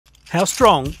How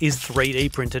strong is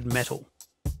 3D printed metal?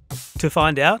 To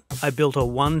find out, I built a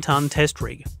 1-ton test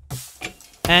rig,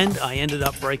 and I ended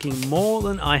up breaking more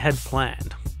than I had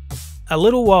planned. A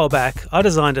little while back, I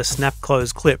designed a snap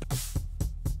close clip.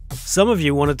 Some of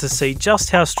you wanted to see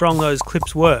just how strong those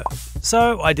clips were,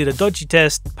 so I did a dodgy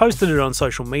test, posted it on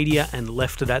social media, and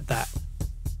left it at that.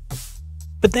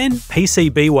 But then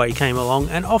PCBWay came along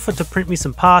and offered to print me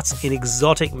some parts in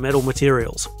exotic metal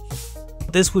materials.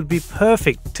 This would be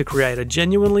perfect to create a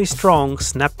genuinely strong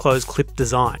snap close clip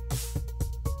design.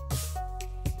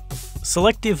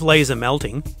 Selective laser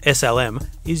melting, SLM,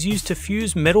 is used to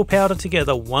fuse metal powder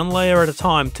together one layer at a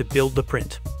time to build the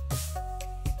print.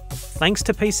 Thanks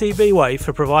to PCBWay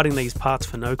for providing these parts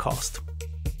for no cost.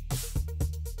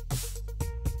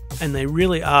 And they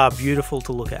really are beautiful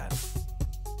to look at.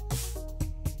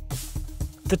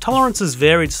 The tolerances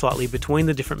varied slightly between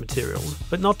the different materials,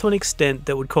 but not to an extent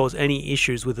that would cause any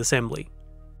issues with assembly.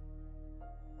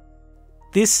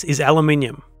 This is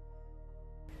aluminium,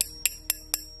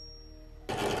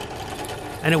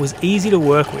 and it was easy to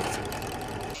work with.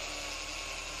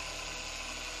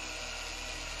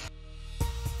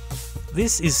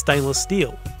 This is stainless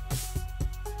steel,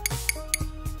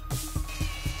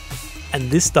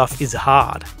 and this stuff is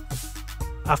hard.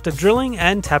 After drilling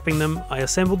and tapping them, I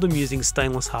assembled them using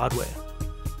stainless hardware.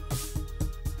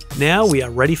 Now we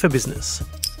are ready for business.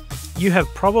 You have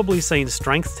probably seen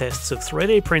strength tests of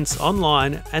 3D prints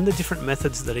online and the different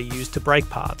methods that are used to break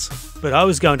parts, but I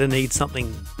was going to need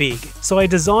something big, so I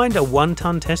designed a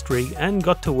 1-ton test rig and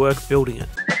got to work building it.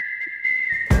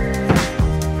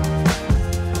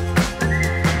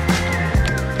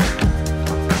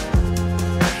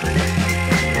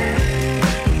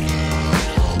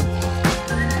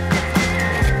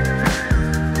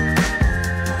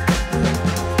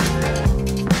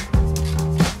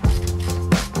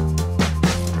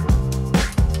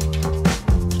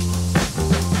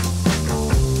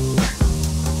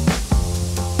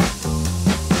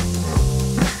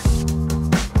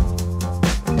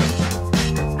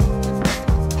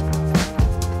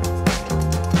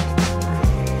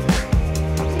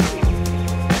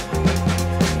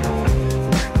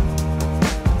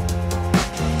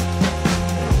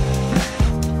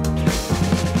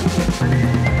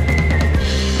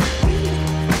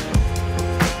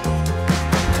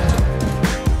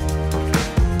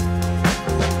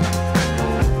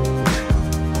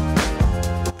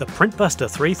 The Printbuster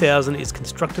 3000 is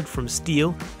constructed from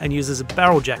steel and uses a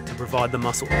barrel jack to provide the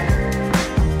muscle.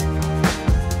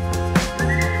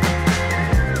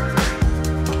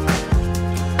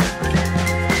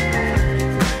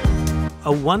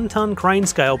 A 1-ton crane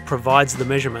scale provides the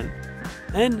measurement,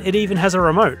 and it even has a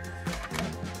remote.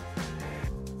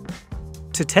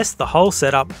 To test the whole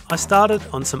setup, I started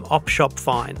on some op-shop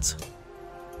finds.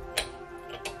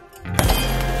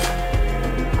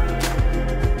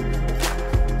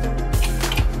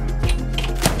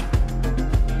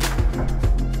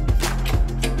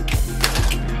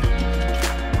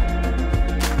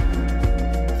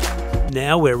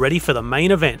 Now we're ready for the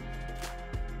main event.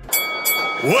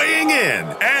 Weighing in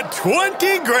at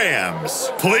 20 grams,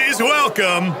 please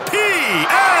welcome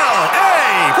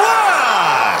PLA Plus!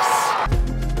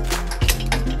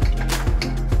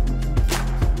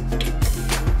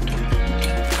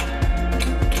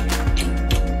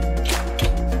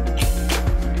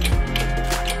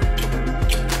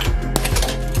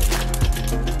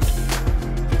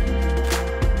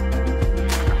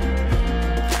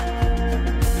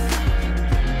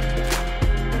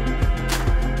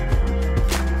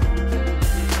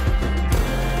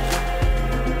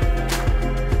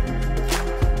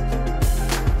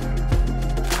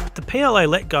 PLA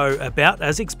let go about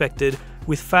as expected,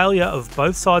 with failure of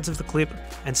both sides of the clip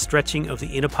and stretching of the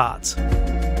inner parts. And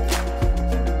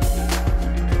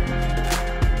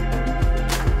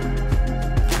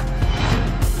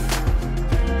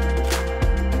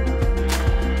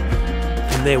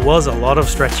there was a lot of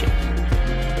stretching.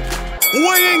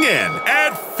 Weighing in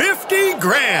at 50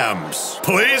 grams,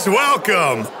 please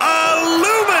welcome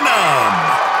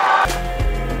aluminum!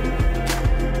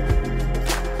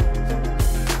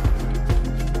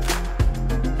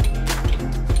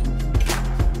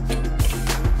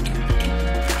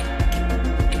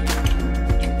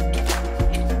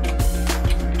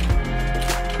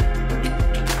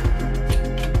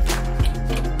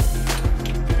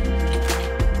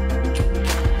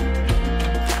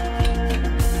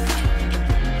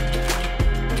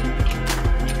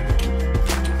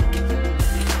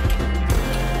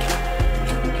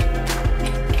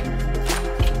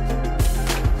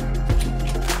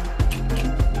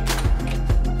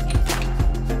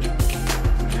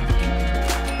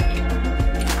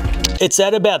 It's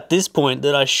at about this point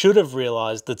that I should have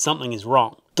realised that something is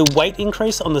wrong. The weight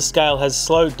increase on the scale has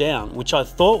slowed down, which I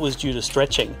thought was due to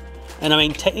stretching. And I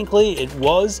mean, technically it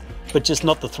was, but just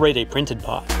not the 3D printed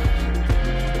part.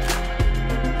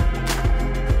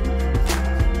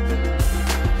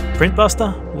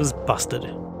 Printbuster was busted.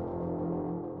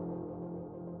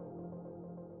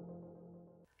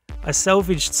 I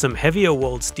salvaged some heavier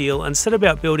walled steel and set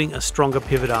about building a stronger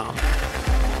pivot arm.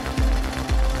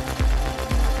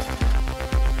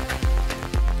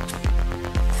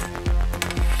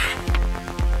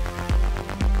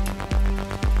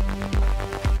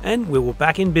 And we were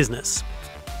back in business.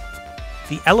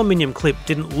 The aluminium clip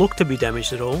didn't look to be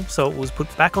damaged at all, so it was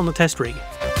put back on the test rig.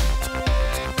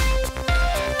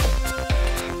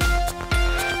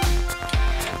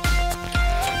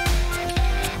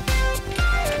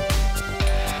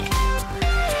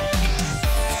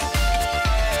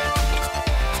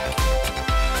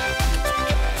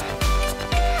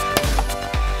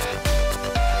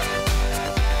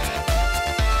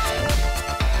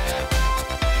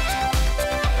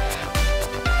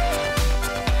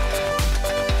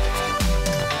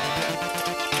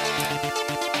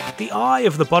 The eye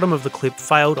of the bottom of the clip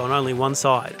failed on only one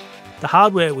side. The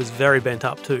hardware was very bent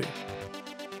up too.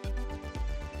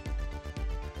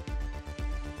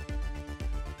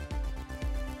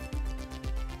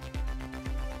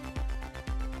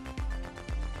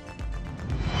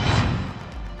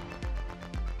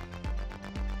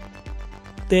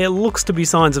 There looks to be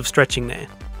signs of stretching there.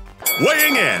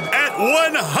 Weighing in at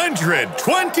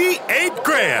 128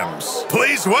 grams,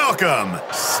 please welcome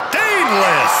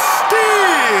Stainless Steel!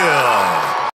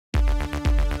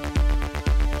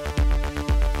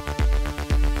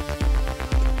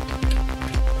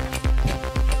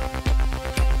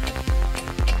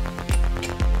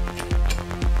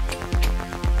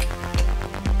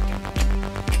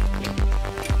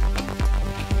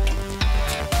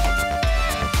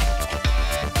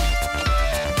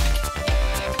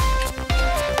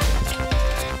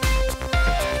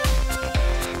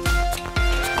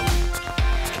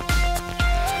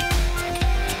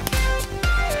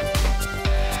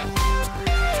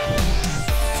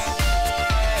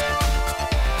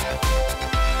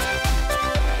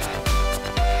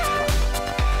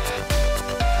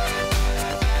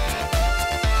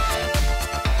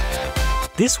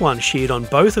 This one sheared on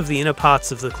both of the inner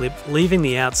parts of the clip, leaving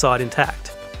the outside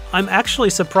intact. I'm actually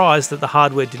surprised that the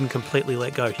hardware didn't completely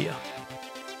let go here.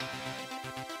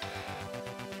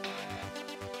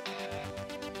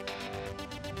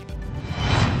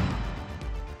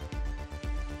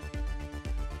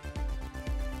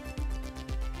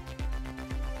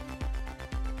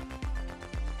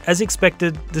 As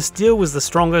expected, the steel was the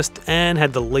strongest and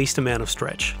had the least amount of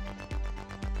stretch.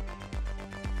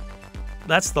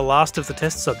 That's the last of the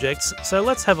test subjects, so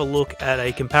let's have a look at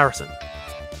a comparison.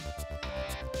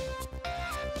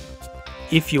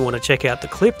 If you want to check out the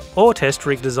clip or test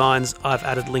rig designs, I've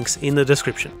added links in the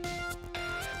description.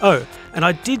 Oh, and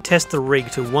I did test the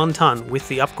rig to 1 tonne with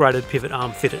the upgraded pivot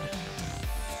arm fitted.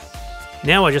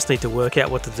 Now I just need to work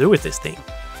out what to do with this thing.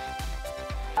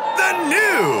 The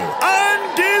new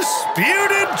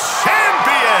Undisputed